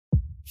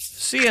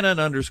CNN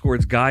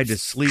Underscored's Guide to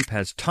Sleep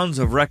has tons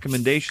of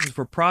recommendations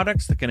for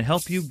products that can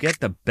help you get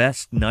the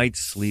best night's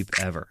sleep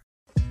ever.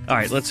 All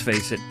right, let's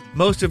face it,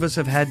 most of us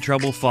have had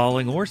trouble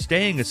falling or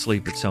staying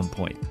asleep at some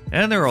point,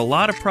 and there are a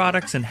lot of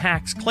products and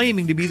hacks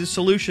claiming to be the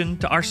solution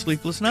to our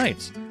sleepless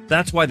nights.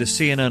 That's why the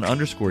CNN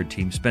Underscored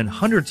team spend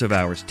hundreds of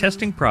hours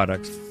testing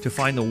products to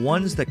find the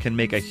ones that can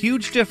make a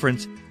huge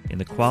difference in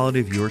the quality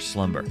of your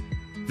slumber.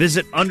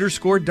 Visit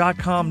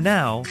underscored.com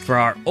now for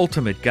our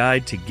ultimate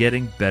guide to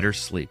getting better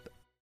sleep.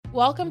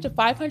 Welcome to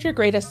 500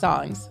 Greatest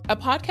Songs, a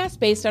podcast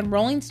based on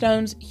Rolling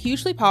Stone's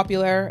hugely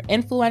popular,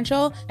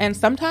 influential, and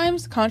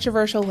sometimes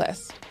controversial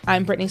list.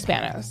 I'm Brittany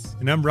Spanos.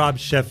 And I'm Rob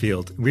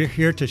Sheffield. We're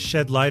here to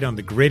shed light on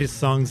the greatest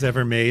songs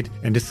ever made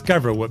and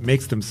discover what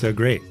makes them so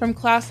great. From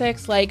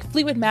classics like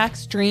Fleetwood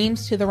Mac's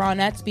Dreams to the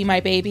Ronettes' Be My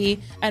Baby,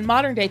 and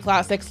modern-day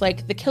classics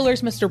like The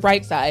Killer's Mr.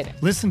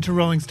 Brightside. Listen to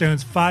Rolling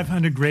Stone's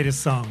 500 Greatest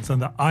Songs on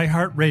the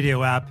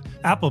iHeartRadio app,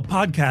 Apple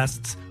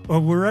Podcasts,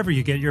 or wherever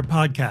you get your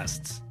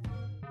podcasts.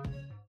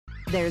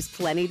 There's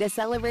plenty to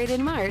celebrate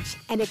in March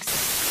and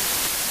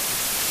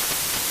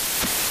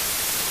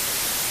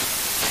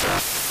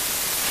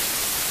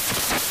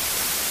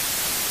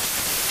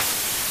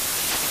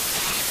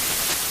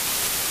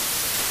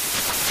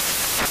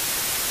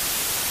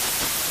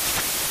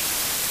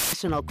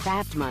National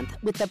Craft Month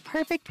with the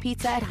perfect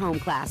pizza at home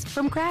class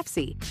from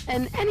Craftsy.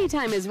 And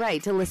anytime is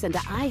right to listen to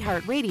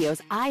iHeartRadio's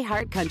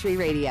iHeartCountry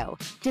Radio.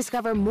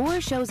 Discover more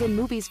shows and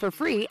movies for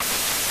free.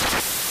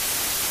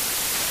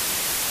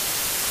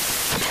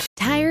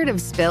 Tired of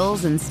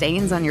spills and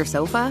stains on your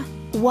sofa?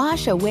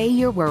 Wash away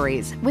your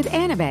worries with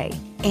Anabay.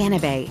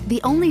 Anabay,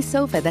 the only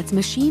sofa that's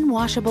machine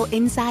washable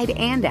inside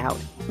and out,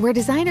 where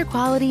designer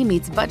quality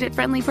meets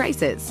budget-friendly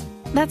prices.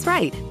 That's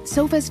right,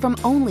 sofas from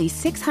only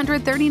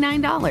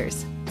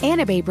 $639.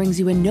 Anabay brings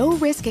you a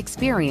no-risk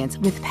experience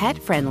with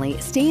pet-friendly,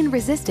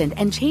 stain-resistant,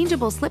 and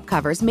changeable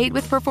slipcovers made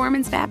with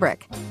performance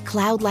fabric,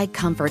 cloud-like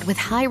comfort with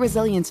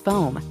high-resilience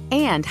foam,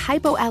 and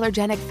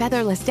hypoallergenic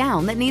featherless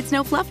down that needs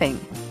no fluffing.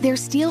 Their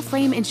steel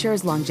frame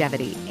ensures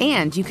longevity,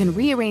 and you can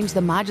rearrange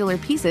the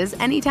modular pieces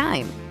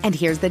anytime. And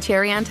here's the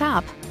cherry on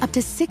top, up to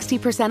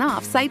 60%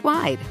 off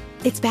site-wide.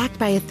 It's backed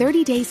by a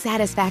 30-day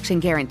satisfaction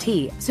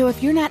guarantee, so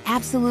if you're not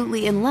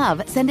absolutely in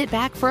love, send it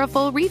back for a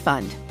full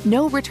refund.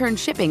 No return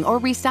shipping or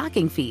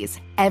restocking fees.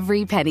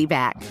 Every penny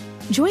back.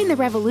 Join the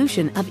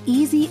revolution of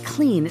easy,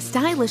 clean,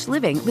 stylish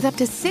living with up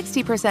to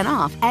 60%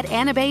 off at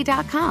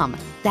anabay.com.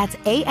 That's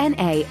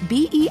ANABEI.com.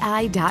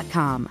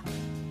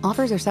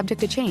 Offers are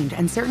subject to change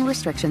and certain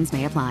restrictions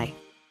may apply.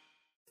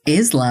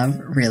 Is love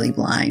really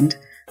blind?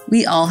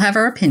 We all have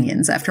our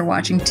opinions after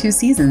watching 2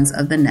 seasons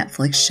of the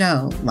Netflix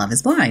show Love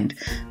is Blind.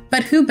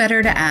 But who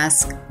better to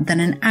ask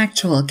than an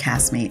actual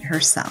castmate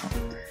herself?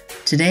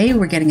 Today,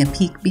 we're getting a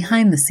peek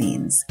behind the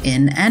scenes,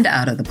 in and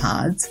out of the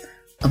pods,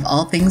 of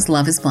all things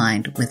Love is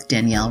Blind with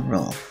Danielle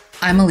Ruhl.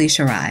 I'm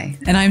Alicia Rye.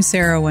 And I'm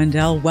Sarah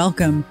Wendell.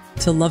 Welcome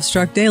to Love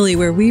Struck Daily,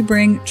 where we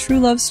bring true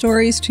love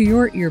stories to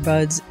your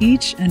earbuds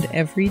each and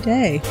every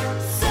day.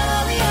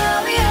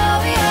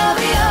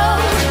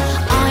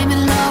 I'm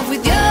in love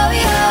with you.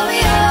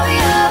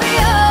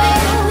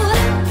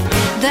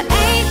 There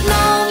ain't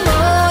no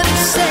more to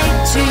say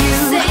to you,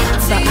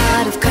 but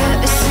out of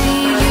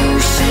courtesy you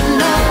should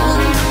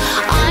know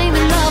I'm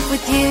in love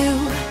with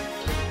you.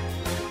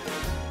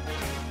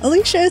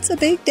 Alicia, it's a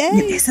big day.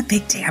 It is a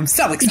big day. I'm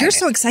so excited. You're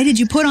so excited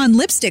you put on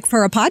lipstick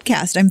for a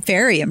podcast. I'm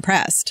very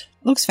impressed.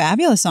 Looks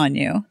fabulous on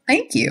you.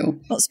 Thank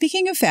you. Well,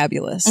 speaking of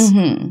fabulous,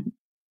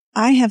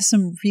 I have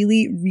some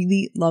really,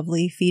 really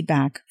lovely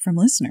feedback from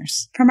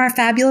listeners. From our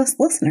fabulous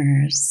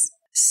listeners.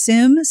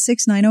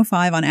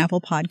 Sim6905 on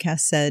Apple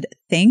Podcasts said,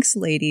 "Thanks,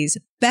 ladies.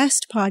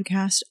 Best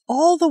podcast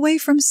all the way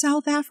from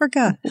South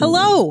Africa."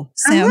 Hello,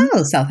 Sim.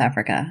 Hello, South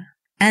Africa.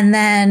 And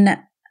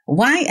then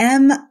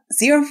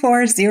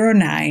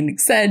YM0409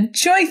 said,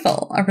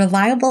 "Joyful, a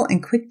reliable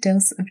and quick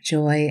dose of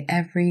joy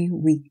every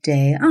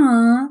weekday."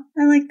 Aw,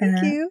 I like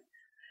that. Thank you.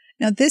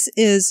 Now, this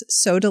is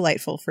so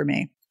delightful for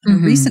me. In a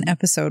recent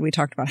episode, we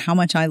talked about how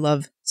much I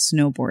love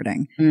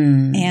snowboarding.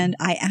 And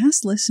I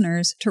asked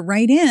listeners to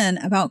write in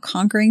about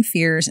conquering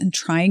fears and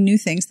trying new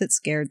things that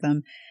scared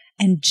them.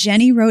 And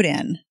Jenny wrote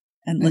in,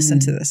 and listen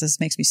to this. This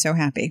makes me so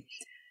happy.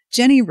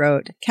 Jenny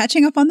wrote,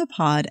 "Catching up on the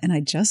pod, and I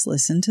just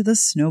listened to the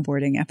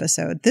snowboarding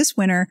episode. This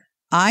winter,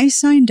 I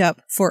signed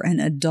up for an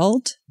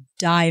adult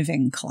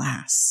diving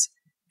class."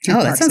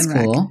 Oh, that sounds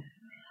cool.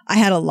 I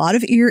had a lot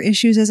of ear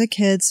issues as a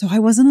kid, so I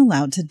wasn't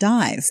allowed to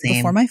dive. Same.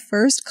 Before my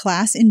first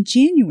class in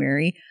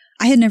January,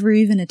 I had never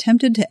even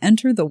attempted to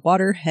enter the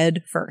water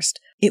head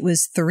first. It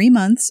was 3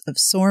 months of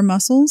sore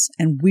muscles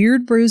and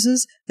weird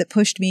bruises that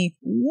pushed me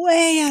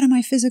way out of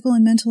my physical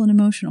and mental and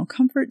emotional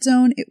comfort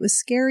zone. It was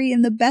scary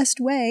in the best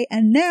way,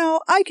 and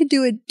now I could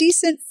do a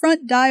decent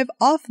front dive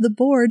off the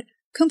board,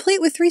 complete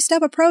with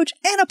 3-step approach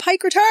and a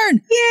pike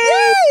return.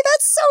 Yay!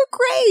 That's so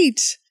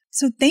great!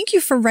 So thank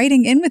you for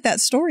writing in with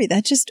that story.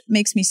 That just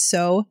makes me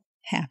so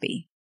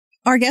happy.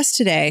 Our guest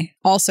today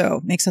also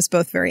makes us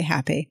both very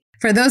happy.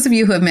 For those of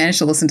you who have managed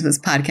to listen to this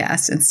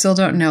podcast and still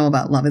don't know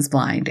about Love is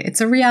Blind,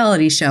 it's a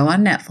reality show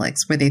on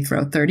Netflix where they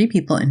throw 30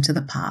 people into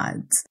the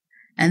pods,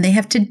 and they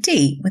have to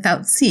date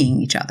without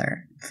seeing each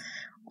other.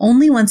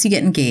 Only once you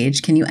get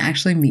engaged can you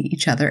actually meet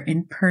each other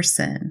in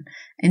person.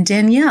 And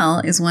Danielle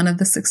is one of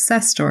the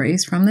success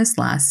stories from this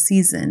last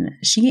season.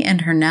 She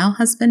and her now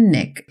husband,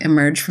 Nick,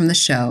 emerged from the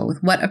show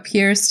with what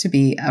appears to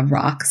be a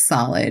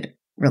rock-solid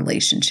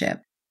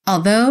relationship.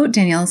 Although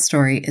Danielle's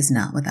story is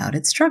not without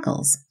its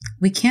struggles.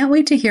 We can't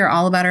wait to hear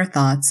all about her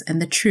thoughts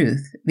and the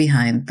truth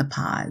behind the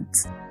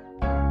pods.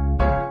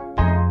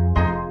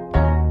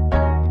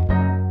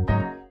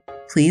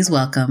 Please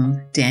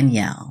welcome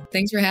Danielle.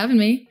 Thanks for having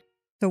me.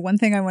 So one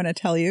thing I want to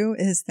tell you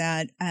is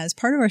that as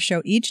part of our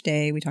show each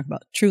day, we talk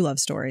about true love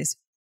stories.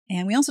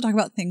 And we also talk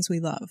about things we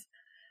love.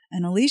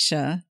 And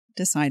Alicia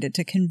decided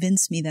to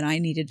convince me that I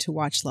needed to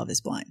watch Love is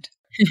Blind.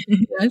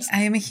 Yes.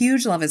 I am a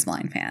huge Love is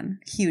Blind fan.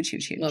 Huge.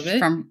 Love it.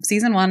 From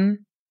season 1,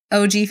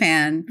 OG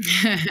fan.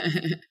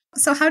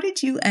 So how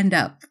did you end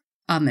up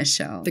on this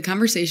show? The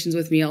conversations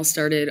with me all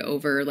started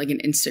over like an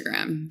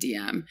Instagram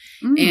DM.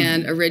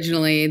 And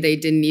originally they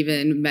didn't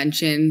even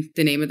mention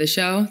the name of the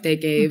show. They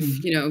gave,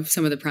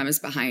 some of the premise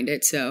behind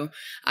it. So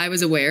I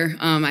was aware.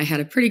 I had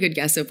a pretty good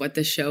guess of what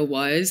the show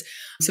was.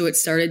 So it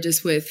started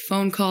just with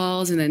phone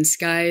calls and then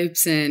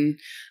Skypes and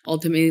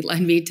ultimately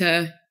led me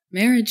to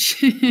marriage.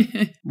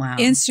 Wow.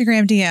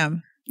 Instagram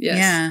DM. Yes.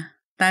 Yeah.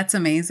 That's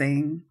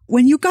amazing.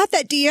 When you got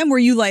that DM, were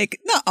you like,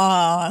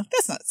 nuh-uh,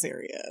 that's not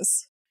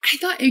serious? I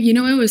thought,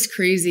 it was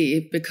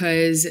crazy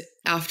because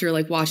after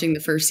like watching the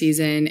first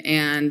season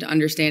and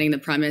understanding the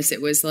premise,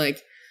 it was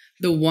like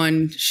the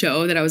one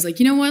show that I was like,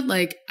 you know what?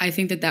 Like, I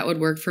think that would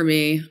work for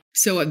me.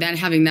 So then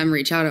having them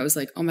reach out, I was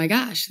like, oh my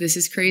gosh, this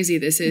is crazy.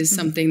 This is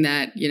something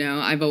that,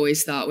 I've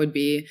always thought would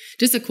be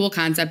just a cool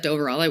concept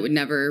overall. It would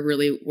never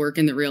really work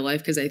in the real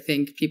life because I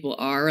think people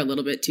are a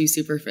little bit too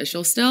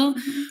superficial still.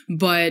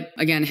 But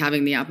again,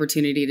 having the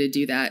opportunity to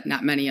do that,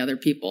 not many other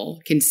people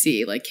can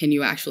see, like, can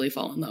you actually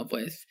fall in love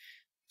with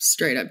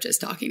straight up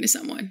just talking to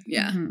someone?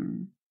 Yeah.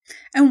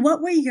 And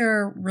what were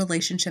your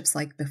relationships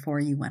like before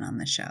you went on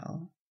the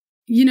show?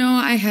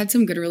 I had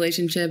some good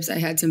relationships. I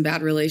had some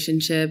bad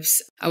relationships.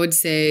 I would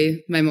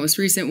say my most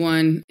recent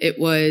one, it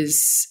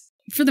was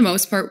for the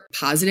most part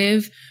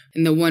positive.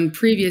 And the one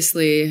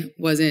previously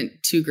wasn't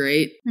too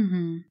great.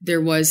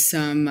 There was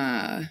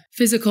some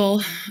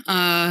physical,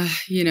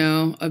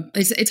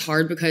 it's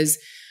hard because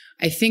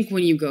I think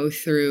when you go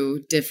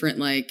through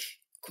different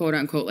quote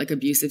unquote,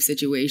 abusive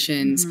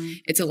situations,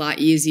 it's a lot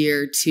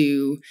easier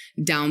to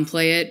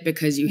downplay it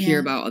because you hear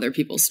about other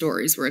people's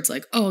stories where it's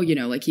like, oh,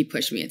 he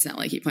pushed me. It's not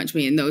like he punched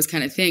me. And those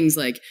kind of things,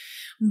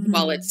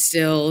 while it's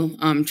still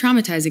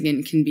traumatizing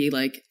and can be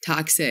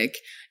toxic,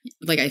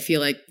 I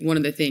feel like one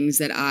of the things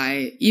that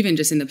I, even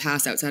just in the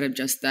past outside of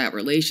just that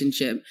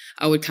relationship,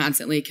 I would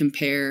constantly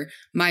compare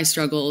my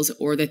struggles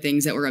or the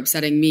things that were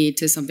upsetting me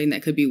to something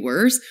that could be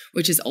worse,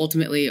 which has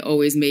ultimately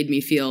always made me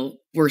feel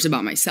worse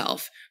about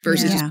myself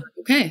versus just,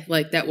 okay,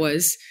 that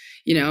was,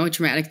 a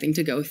traumatic thing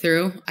to go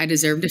through. I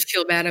deserve to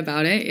feel bad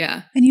about it.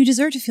 Yeah. And you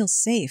deserve to feel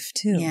safe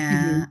too.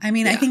 Yeah. I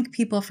mean, I think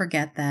people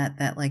forget that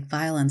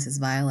violence is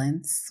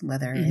violence,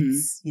 whether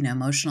it's,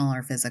 emotional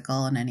or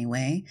physical in any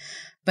way.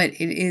 But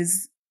it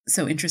is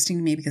so interesting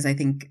to me because I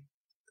think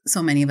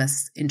so many of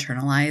us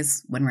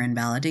internalize when we're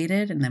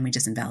invalidated and then we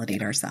just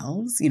invalidate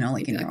ourselves, in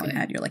your own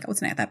head, you're like, oh,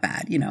 it's not that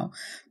bad,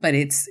 but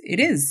it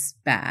is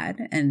bad.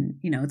 And,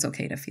 it's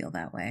okay to feel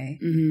that way.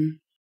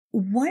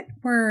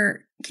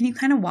 Can you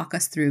kind of walk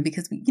us through,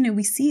 because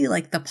we see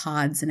the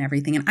pods and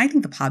everything. And I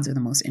think the pods are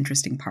the most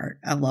interesting part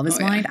of Love is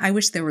Blind. I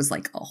wish there was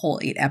a whole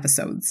 8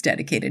 episodes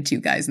dedicated to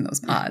you guys in those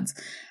pods.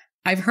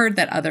 I've heard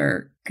that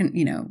other,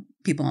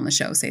 people on the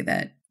show say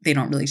that they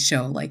don't really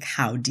show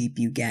how deep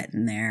you get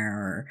in there,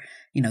 or,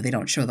 they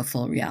don't show the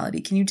full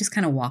reality. Can you just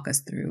kind of walk us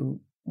through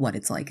what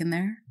it's like in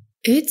there?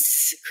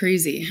 It's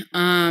crazy.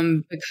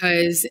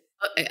 Because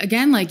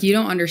again, you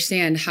don't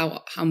understand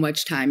how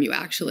much time you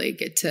actually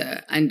get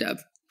to end up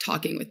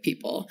talking with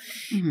people.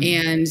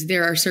 And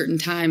there are certain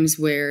times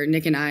where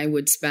Nick and I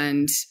would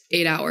spend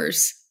 8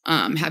 hours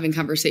having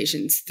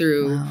conversations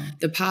through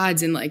the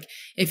pods. And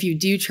if you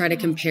do try to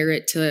compare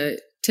it to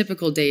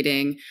typical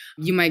dating,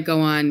 you might go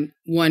on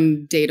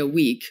one date a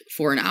week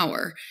for an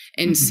hour.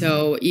 And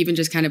so even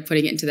just kind of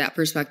putting it into that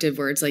perspective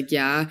where it's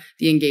the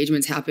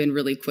engagements happen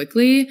really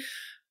quickly.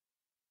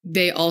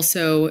 They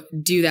also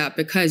do that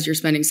because you're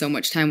spending so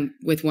much time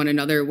with one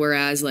another.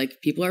 Whereas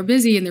people are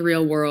busy in the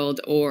real world,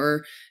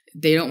 or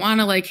they don't want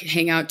to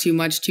hang out too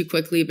much too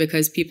quickly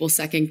because people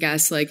second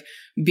guess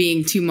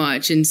being too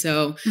much. And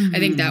so I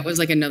think that was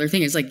another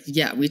thing. It's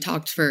we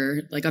talked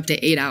for up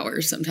to 8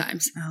 hours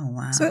sometimes. Oh,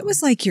 wow. So it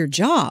was your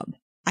job.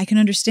 I can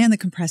understand the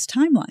compressed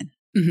timeline.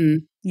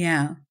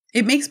 Yeah.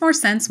 It makes more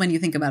sense when you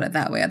think about it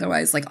that way.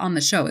 Otherwise, on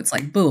the show, it's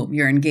boom,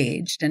 you're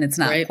engaged, and it's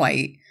not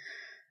quite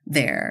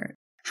there.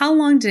 How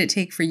long did it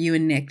take for you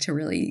and Nick to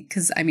really,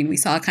 because we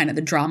saw kind of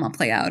the drama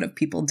play out of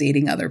people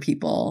dating other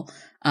people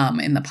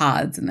in the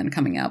pods and then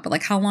coming out.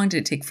 But how long did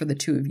it take for the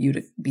two of you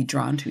to be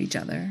drawn to each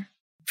other?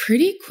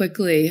 Pretty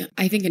quickly.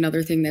 I think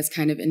another thing that's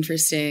kind of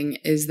interesting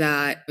is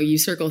that you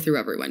circle through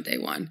everyone day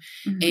one.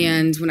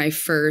 And when I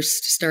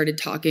first started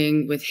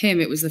talking with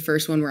him, it was the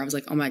first one where I was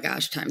like, oh my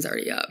gosh, time's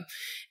already up.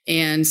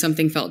 And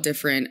something felt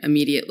different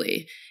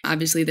immediately.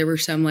 Obviously, there were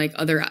some like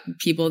other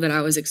people that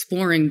I was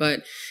exploring,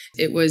 but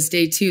it was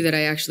day 2 that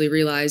I actually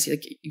realized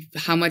like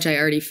how much I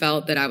already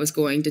felt that I was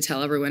going to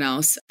tell everyone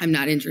else I'm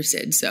not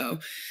interested. So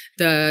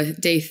the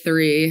day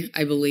 3,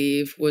 I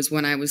believe, was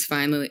when I was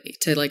finally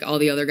to like all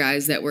the other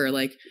guys that were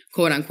like,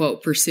 quote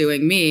unquote,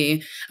 pursuing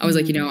me. I was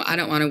like, you know, I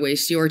don't want to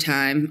waste your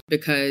time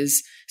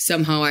because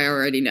somehow I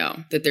already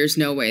know that there's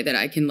no way that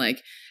I can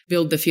like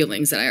build the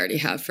feelings that I already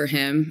have for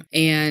him.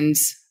 And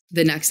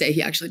the next day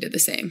he actually did the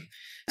same.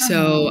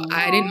 So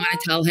I didn't want to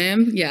tell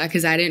him. Yeah.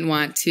 Cause I didn't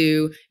want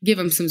to give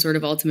him some sort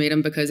of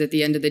ultimatum because at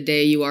the end of the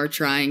day, you are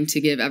trying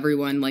to give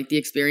everyone like the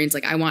experience.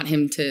 Like I want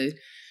him to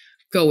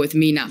go with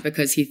me, not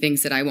because he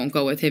thinks that I won't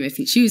go with him. If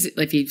he chooses,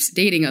 if he's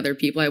dating other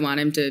people, I want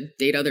him to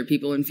date other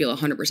people and feel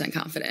 100%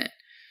 confident.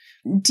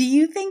 Do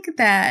you think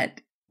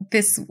that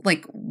this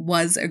like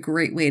was a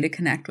great way to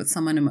connect with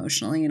someone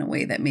emotionally in a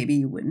way that maybe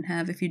you wouldn't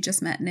have if you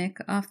just met Nick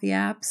off the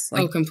apps?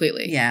 Like, oh,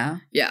 completely. Yeah.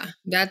 Yeah.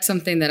 That's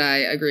something that I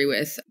agree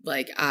with.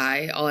 Like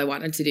all I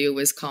wanted to do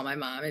was call my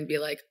mom and be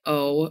like,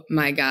 oh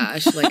my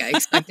gosh, like I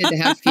expected to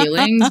have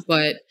feelings,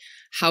 but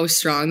how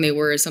strong they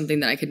were is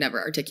something that I could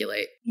never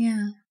articulate.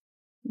 Yeah.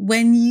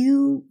 When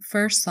you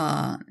first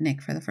saw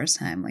Nick for the first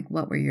time, like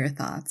what were your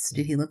thoughts?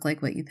 Did he look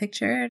like what you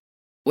pictured?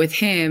 With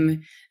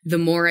him, the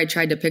more I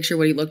tried to picture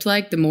what he looked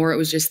like, the more it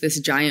was just this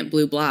giant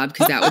blue blob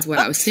because that was what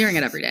I was staring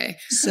at every day.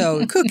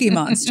 So Cookie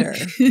Monster.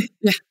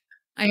 Yeah.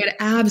 I had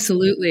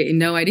absolutely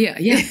no idea.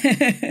 Yeah.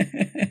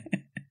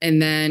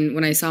 And then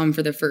when I saw him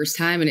for the first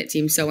time and it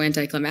seemed so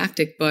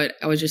anticlimactic, but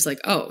I was just like,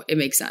 oh, it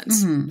makes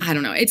sense. I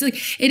don't know. It's like,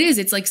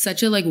 it's like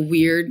such a like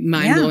weird,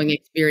 mind-blowing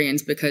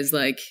experience because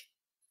like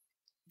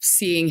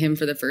seeing him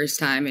for the first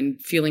time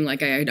and feeling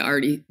like I had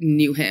already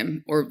knew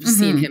him or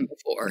seen him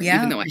before,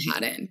 even though I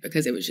hadn't,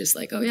 because it was just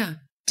like, oh yeah.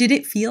 Did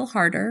it feel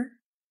harder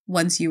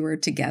once you were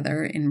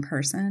together in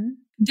person?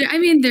 I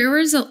mean, there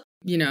was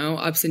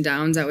ups and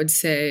downs. I would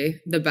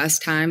say the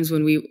best times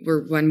when we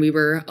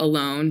were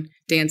alone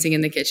dancing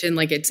in the kitchen.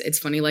 Like it's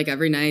funny, like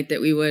every night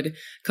that we would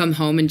come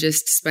home and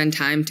just spend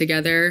time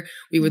together,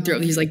 we would throw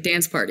these like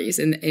dance parties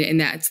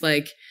and that's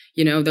like,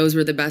 those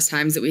were the best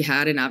times that we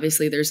had. And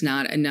obviously there's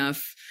not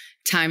enough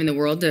time in the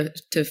world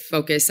to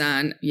focus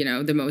on,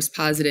 the most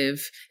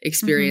positive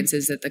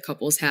experiences that the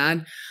couples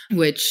had,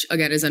 which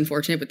again is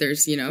unfortunate, but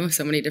there's,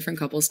 so many different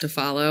couples to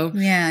follow.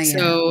 Yeah.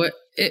 So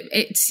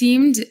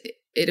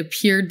it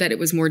appeared that it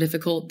was more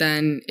difficult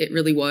than it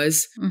really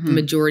was. The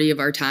majority of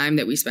our time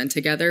that we spent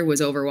together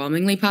was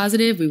overwhelmingly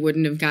positive. We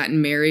wouldn't have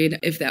gotten married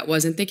if that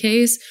wasn't the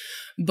case.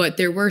 But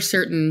there were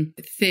certain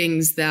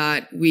things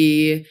that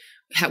we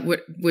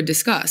would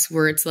discuss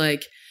where it's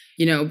like,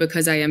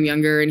 because I am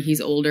younger and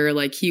he's older,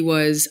 like he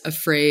was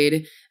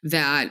afraid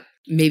that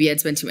maybe I'd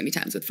spend too many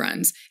times with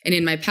friends. And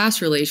in my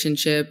past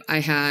relationship, I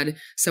had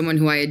someone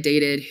who I had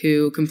dated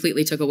who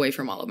completely took away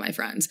from all of my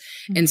friends.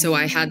 And so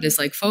I had this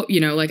like,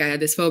 I had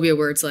this phobia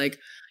where it's like,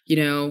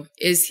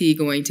 is he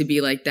going to be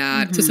like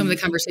that? So some of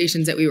the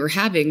conversations that we were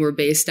having were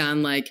based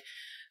on like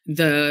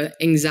the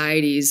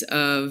anxieties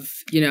of,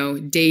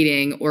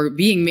 dating or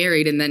being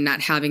married and then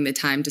not having the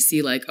time to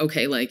see like,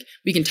 okay, like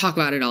we can talk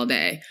about it all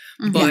day,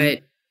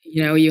 but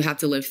you have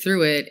to live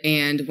through it.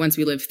 And once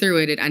we lived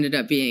through it, it ended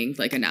up being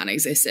like a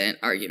non-existent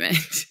argument.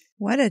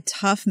 What a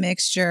tough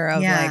mixture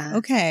of like,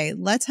 okay,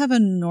 let's have a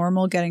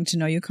normal getting to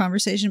know you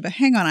conversation, but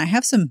hang on, I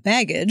have some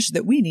baggage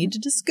that we need to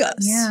discuss.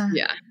 Yeah.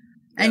 Yeah.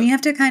 And you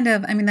have to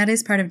that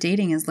is part of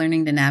dating, is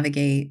learning to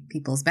navigate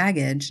people's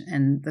baggage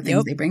and the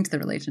things they bring to the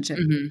relationship.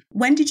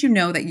 When did you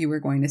know that you were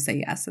going to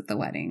say yes at the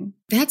wedding?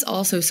 That's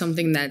also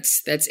something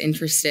that's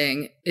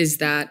interesting, is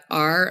that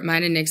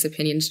mine and Nick's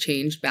opinions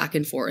changed back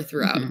and forth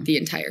throughout the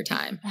entire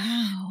time.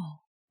 Wow.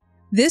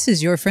 This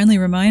is your friendly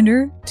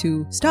reminder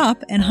to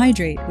stop and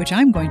hydrate, which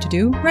I'm going to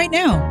do right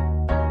now.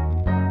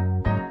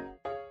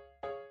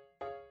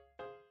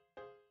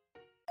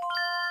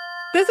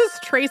 This is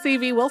Tracy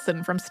V.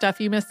 Wilson from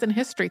Stuff You Missed in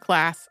History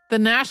class. The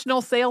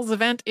national sales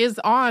event is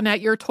on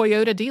at your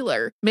Toyota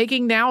dealer,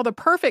 making now the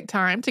perfect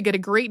time to get a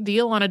great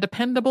deal on a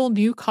dependable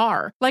new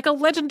car. Like a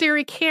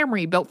legendary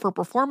Camry built for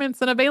performance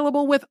and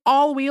available with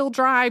all-wheel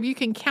drive, you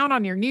can count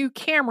on your new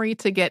Camry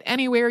to get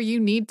anywhere you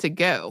need to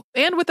go.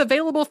 And with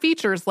available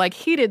features like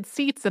heated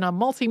seats and a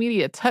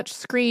multimedia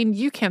touchscreen,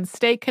 you can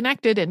stay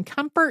connected in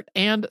comfort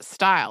and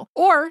style.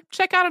 Or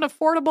check out an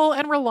affordable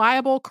and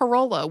reliable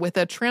Corolla with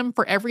a trim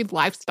for every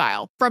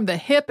lifestyle. From the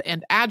hip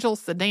and agile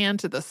sedan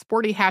to the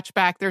sporty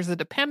hatchback, there's a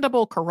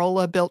dependable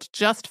Corolla built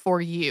just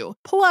for you.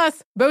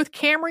 Plus, both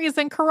Camrys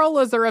and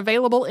Corollas are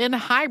available in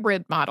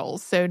hybrid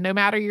models, so no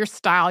matter your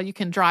style, you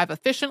can drive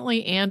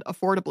efficiently and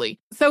affordably.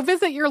 So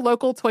visit your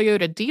local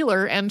Toyota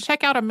dealer and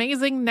check out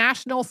amazing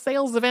national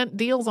sales event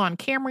deals on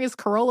Camrys,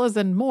 Corollas,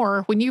 and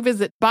more when you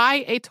visit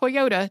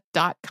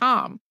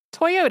buyatoyota.com.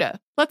 Toyota,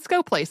 let's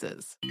go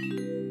places.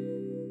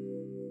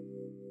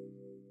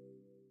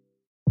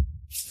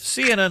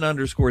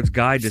 CNN_'s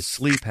Guide to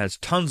Sleep has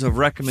tons of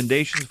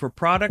recommendations for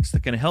products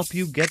that can help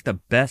you get the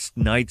best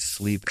night's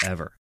sleep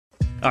ever.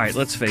 All right,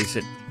 let's face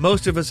it,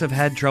 most of us have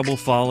had trouble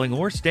falling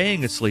or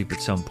staying asleep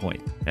at some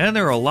point, and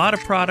there are a lot of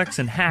products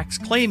and hacks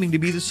claiming to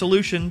be the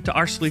solution to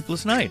our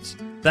sleepless nights.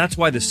 That's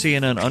why the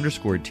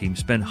CNN_ team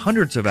spend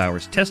hundreds of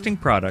hours testing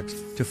products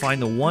to find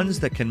the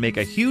ones that can make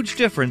a huge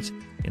difference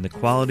in the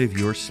quality of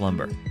your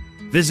slumber.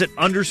 Visit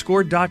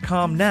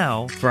underscore.com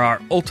now for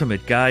our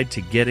ultimate guide to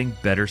getting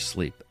better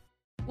sleep.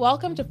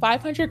 Welcome to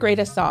 500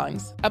 Greatest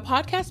Songs, a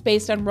podcast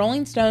based on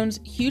Rolling Stone's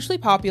hugely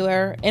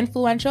popular,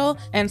 influential,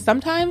 and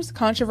sometimes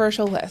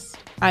controversial list.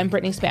 I'm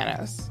Brittany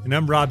Spanos. And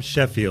I'm Rob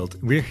Sheffield.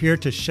 We're here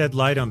to shed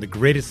light on the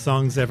greatest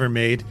songs ever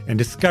made and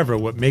discover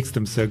what makes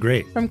them so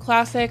great. From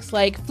classics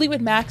like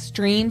Fleetwood Mac's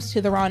Dreams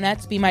to the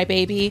Ronettes' Be My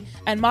Baby,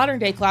 and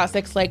modern-day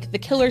classics like The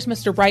Killer's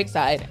Mr.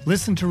 Brightside.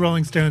 Listen to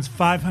Rolling Stone's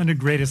 500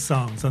 Greatest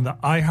Songs on the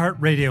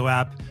iHeartRadio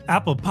app,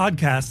 Apple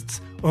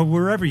Podcasts, or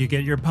wherever you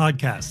get your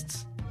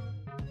podcasts.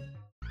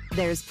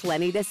 There's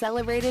plenty to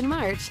celebrate in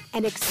March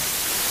and National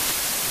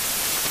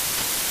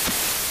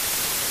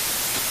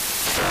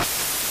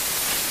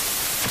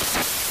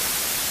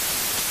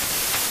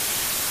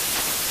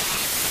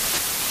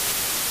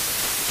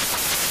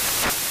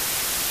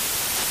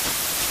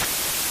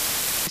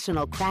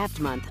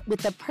Craft Month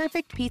with the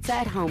perfect pizza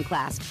at home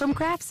class from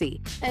Craftsy.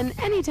 And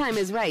anytime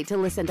is right to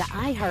listen to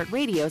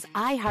iHeartRadio's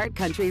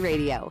iHeartCountry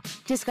Radio.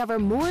 Discover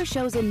more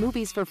shows and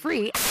movies for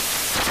free.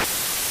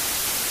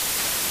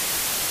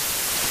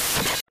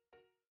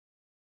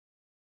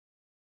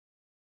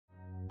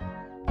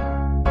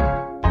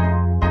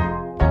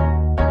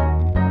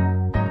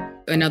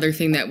 Another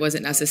thing that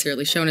wasn't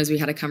necessarily shown is we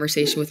had a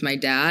conversation with my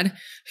dad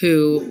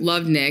who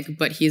loved Nick,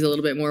 but he's a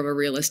little bit more of a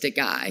realistic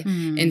guy.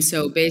 And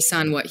so based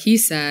on what he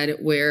said,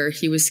 where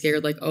he was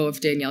scared, like, oh,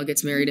 if Danielle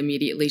gets married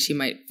immediately, she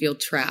might feel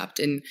trapped.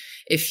 And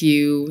if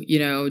you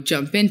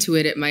jump into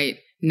it, it might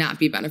not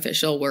be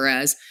beneficial.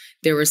 Whereas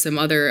there were some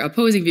other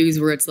opposing views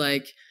where it's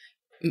like,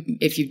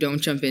 if you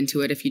don't jump into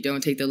it, if you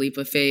don't take the leap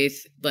of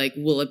faith, like,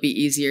 will it be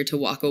easier to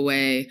walk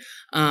away?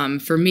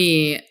 For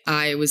me,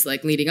 I was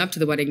like, leading up to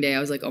the wedding day,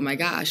 I was like, oh my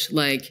gosh,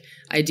 like,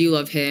 I do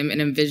love him,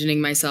 and envisioning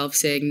myself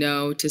saying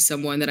no to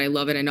someone that I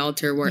love at an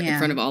altar in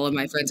front of all of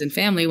my friends and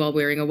family while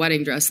wearing a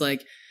wedding dress,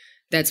 like,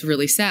 that's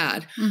really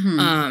sad.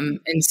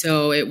 And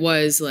so it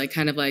was like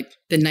kind of like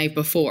the night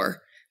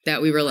before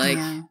that we were like,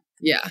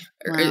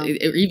 or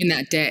even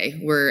that day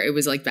where it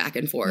was like back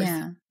and forth.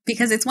 Yeah.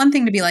 Because it's one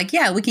thing to be like,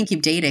 yeah, we can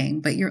keep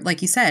dating. But you're,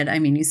 like you said, I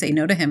mean, you say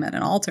no to him at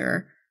an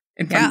altar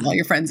in front of all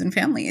your friends and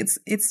family.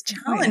 It's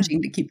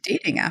challenging to keep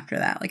dating after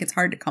that. Like, it's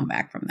hard to come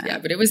back from that. Yeah,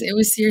 but it was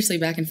seriously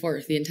back and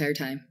forth the entire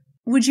time.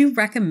 Would you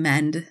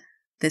recommend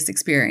this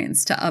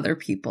experience to other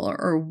people,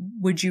 or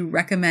would you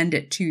recommend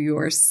it to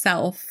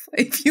yourself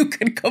if you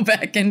could go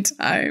back in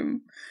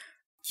time?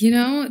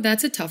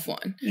 That's a tough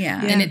one.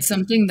 Yeah. And it's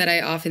something that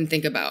I often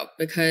think about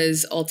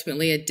because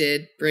ultimately it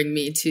did bring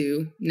me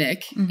to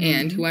Nick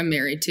and who I'm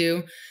married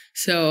to.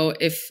 So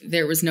if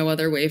there was no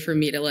other way for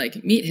me to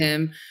like meet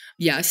him,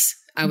 yes,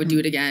 I would do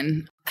it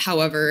again.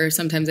 However,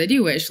 sometimes I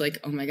do wish, like,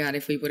 oh my God,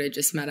 if we would have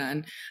just met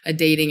on a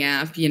dating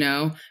app,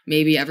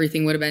 maybe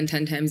everything would have been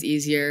 10 times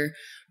easier.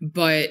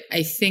 But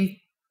I think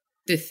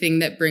the thing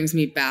that brings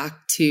me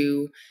back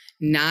to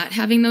not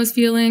having those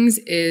feelings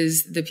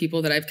is the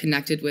people that I've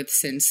connected with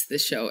since the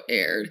show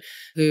aired,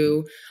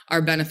 who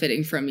are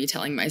benefiting from me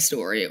telling my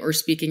story or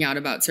speaking out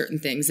about certain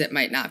things that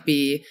might not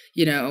be,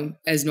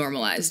 as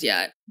normalized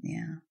yet.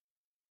 Yeah.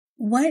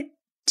 What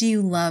do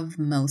you love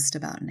most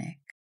about Nick?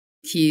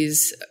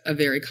 He's a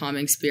very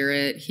calming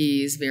spirit.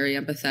 He's very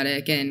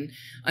empathetic and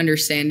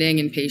understanding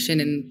and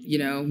patient, and,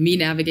 me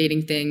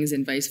navigating things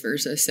and vice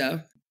versa.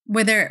 So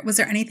was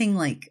there anything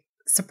like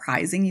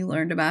surprising you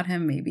learned about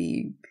him?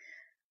 Maybe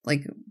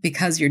like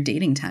because your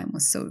dating time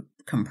was so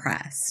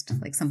compressed,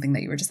 like something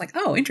that you were just like,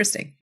 oh,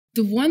 interesting.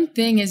 The one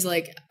thing is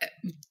like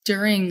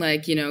during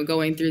like,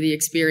 going through the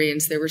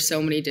experience, there were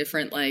so many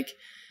different like,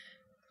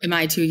 am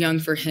I too young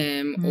for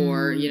him?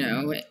 Or,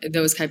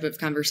 those type of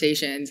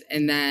conversations.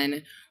 And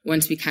then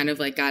once we kind of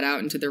like got out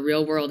into the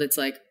real world, it's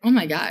like, oh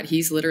my God,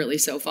 he's literally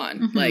so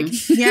fun. Like,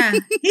 yeah,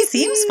 he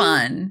seems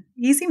fun.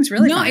 He seems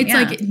really fun. It's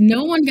like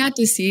no one got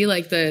to see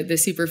like the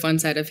super fun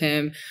side of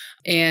him.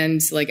 And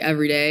like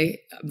every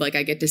day, like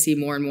I get to see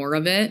more and more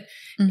of it.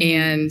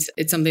 And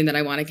it's something that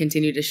I want to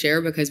continue to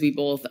share because we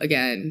both,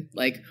 again,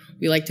 like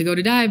we like to go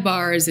to dive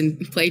bars and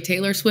play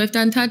Taylor Swift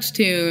on touch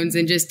tunes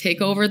and just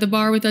take over the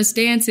bar with us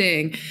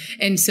dancing.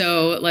 And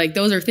so like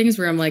those are things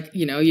where I'm like,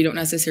 you don't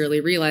necessarily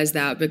realize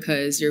that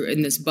because you're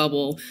in this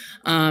bubble.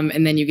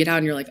 And then you get out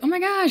and you're like, oh my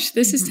gosh,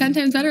 this is 10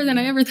 times better than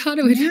I ever thought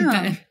it would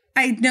have been.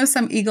 I know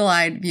some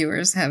eagle-eyed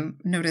viewers have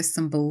noticed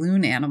some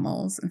balloon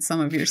animals in some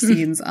of your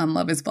scenes on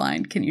Love is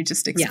Blind. Can you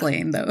just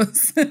explain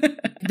those?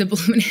 The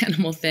balloon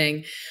animal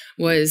thing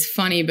was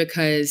funny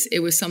because it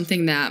was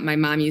something that my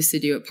mom used to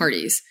do at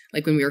parties,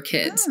 like when we were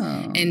kids.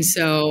 Oh. And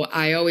so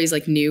I always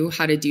like knew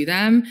how to do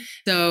them.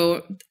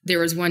 So there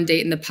was one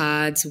date in the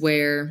pods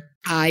where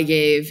I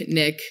gave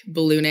Nick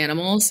balloon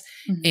animals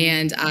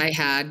and I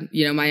had,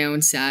 my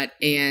own set,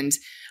 and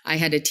I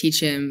had to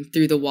teach him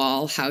through the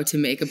wall how to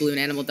make a balloon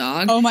animal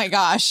dog. Oh my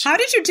gosh. How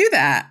did you do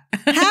that?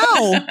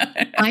 How?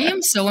 I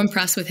am so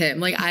impressed with him.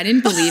 Like, I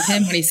didn't believe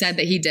him when he said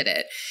that he did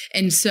it.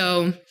 And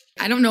so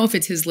I don't know if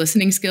it's his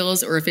listening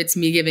skills or if it's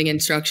me giving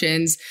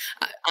instructions.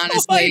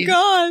 Honestly. Oh my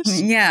gosh.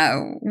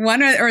 Yeah.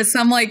 One or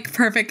some like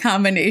perfect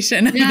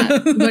combination. Yeah.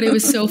 But it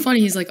was so funny.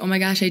 He's like, oh my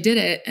gosh, I did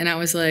it. And I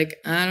was like,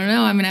 I don't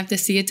know. I'm going to have to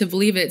see it to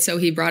believe it. So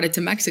he brought it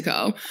to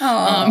Mexico.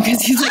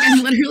 Because he's like,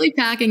 I'm literally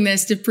packing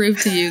this to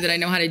prove to you that I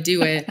know how to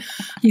do it.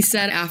 He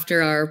said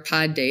after our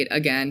pod date,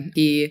 again,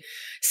 he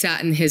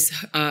sat in his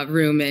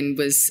room and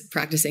was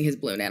practicing his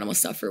balloon animal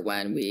stuff for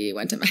when we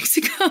went to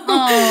Mexico. So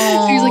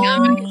he was like,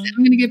 I'm going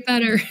to get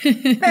better.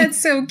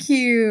 That's so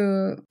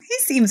cute. He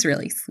seems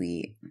really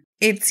sweet.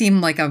 It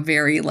seemed like a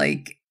very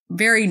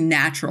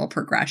natural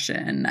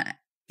progression,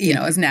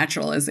 as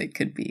natural as it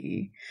could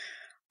be.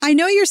 I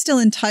know you're still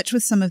in touch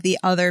with some of the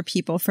other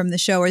people from the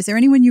show. Is there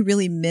anyone you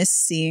really miss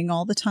seeing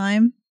all the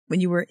time when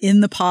you were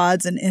in the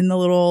pods and in the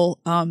little,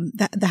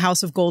 the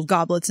House of Gold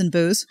goblets and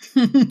booze?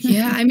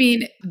 Yeah, I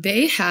mean,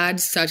 they had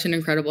such an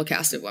incredible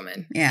cast of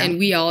women. Yeah. And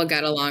we all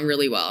got along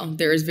really well.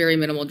 There was very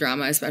minimal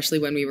drama, especially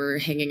when we were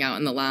hanging out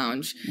in the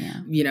lounge.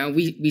 Yeah.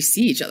 We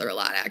see each other a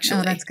lot, actually.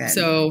 Oh, that's good.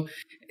 So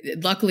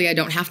luckily I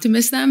don't have to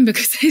miss them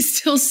because I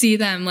still see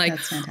them like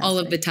all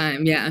of the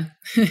time. Yeah.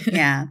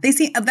 Yeah.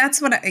 That's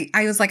what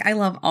I was like, I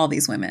love all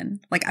these women.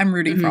 Like, I'm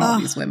rooting for all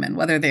these women,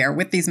 whether they are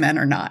with these men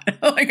or not.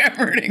 Like,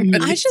 I'm rooting for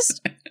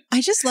I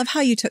just love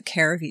how you took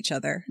care of each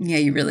other. Yeah,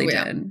 you really did.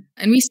 Yeah.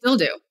 And we still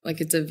do. Like,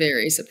 it's a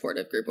very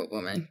supportive group of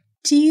women.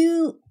 Do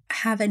you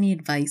have any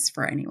advice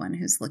for anyone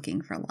who's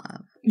looking for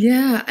love?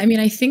 Yeah. I mean,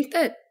 I think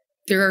that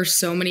there are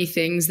so many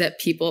things that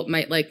people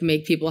might like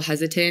make people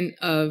hesitant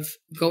of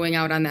going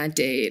out on that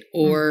date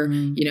or,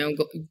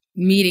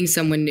 meeting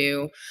someone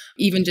new,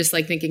 even just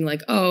like thinking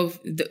like, oh,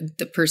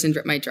 the person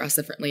might dress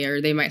differently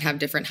or they might have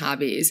different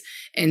hobbies.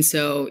 And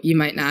so you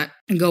might not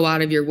go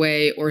out of your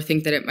way or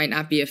think that it might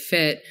not be a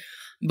fit.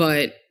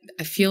 But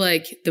I feel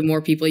like the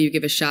more people you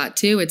give a shot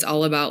to, it's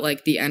all about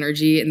like the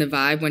energy and the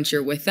vibe once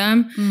you're with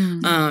them.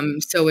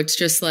 So it's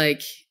just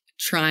like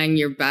trying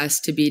your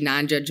best to be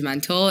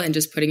non-judgmental and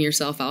just putting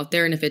yourself out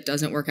there. And if it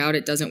doesn't work out,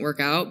 it doesn't work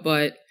out.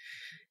 But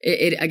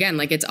it again,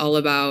 like it's all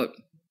about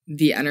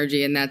the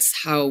energy. And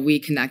that's how we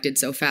connected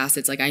so fast.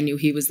 It's like, I knew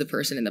he was the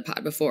person in the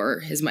pod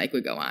before his mic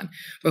would go on,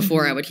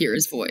 before I would hear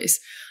his voice.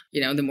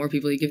 The more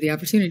people you give the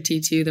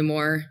opportunity to, the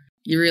more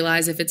you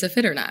realize if it's a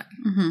fit or not.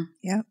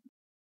 Yeah.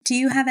 Do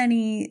you have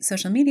any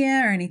social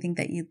media or anything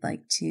that you'd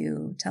like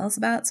to tell us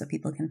about so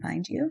people can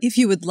find you? If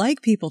you would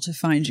like people to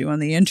find you on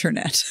the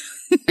internet.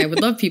 I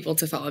would love people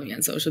to follow me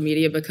on social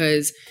media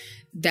because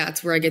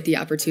that's where I get the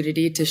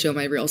opportunity to show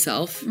my real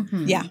self.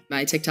 Yeah.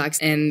 My TikToks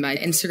and my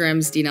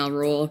Instagram's Danielle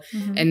Ruhl.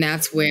 And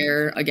that's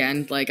where,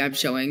 again, like I'm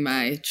showing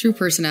my true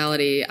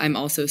personality. I'm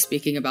also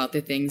speaking about the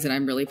things that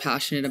I'm really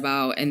passionate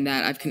about and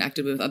that I've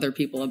connected with other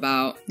people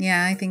about.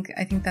 Yeah, I think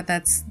that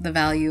that's the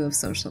value of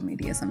social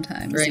media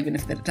sometimes, right. Even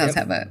if it does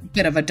have a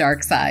bit of a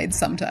dark side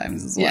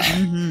sometimes as well.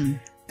 Yeah.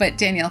 But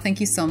Danielle, thank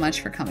you so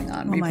much for coming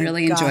on. We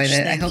really enjoyed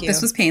it. I hope you.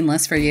 this was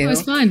painless for you. It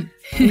was fun.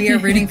 We are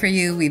rooting for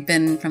you. We've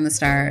been from the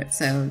start.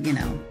 So,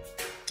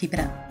 keep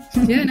it up.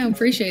 Yeah, no,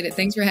 appreciate it.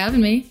 Thanks for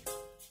having me.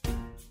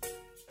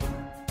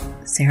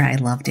 Sarah, I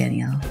love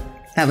Danielle.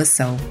 That was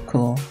so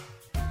cool.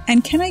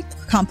 And can I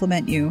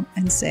compliment you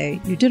and say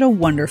you did a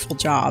wonderful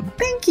job?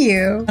 Thank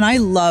you. And I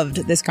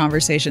loved this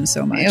conversation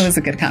so much. It was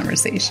a good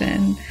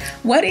conversation.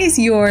 What is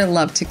your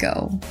love to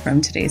go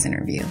from today's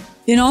interview?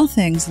 In all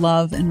things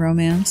love and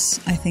romance,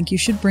 I think you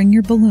should bring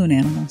your balloon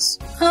animals.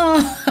 Oh.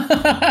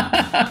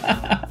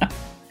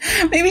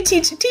 Maybe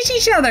teach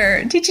each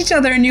other. Teach each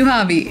other a new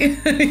hobby,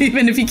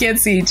 even if you can't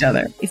see each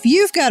other. If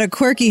you've got a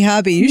quirky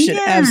hobby, you should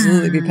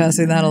absolutely be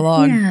passing that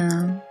along.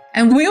 Yeah.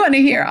 And we want to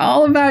hear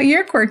all about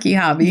your quirky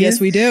hobbies. Yes,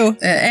 we do.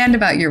 And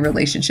about your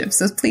relationships.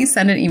 So please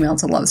send an email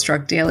to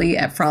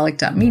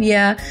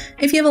lovestruckdaily@frolic.media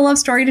if you have a love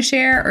story to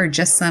share or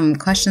just some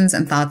questions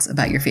and thoughts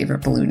about your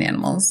favorite balloon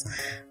animals.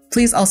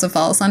 Please also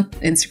follow us on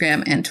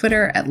Instagram and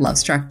Twitter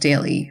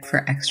 @lovestruckdaily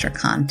for extra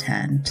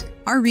content.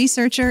 Our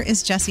researcher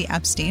is Jesse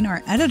Epstein.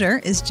 Our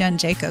editor is Jen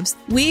Jacobs.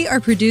 We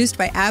are produced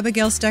by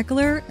Abigail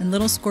Steckler and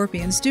Little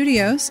Scorpion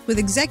Studios with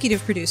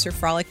executive producer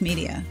Frolic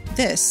Media.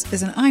 This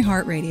is an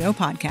iHeartRadio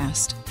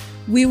podcast.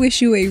 We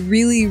wish you a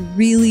really,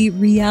 really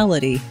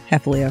reality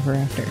happily ever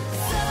after.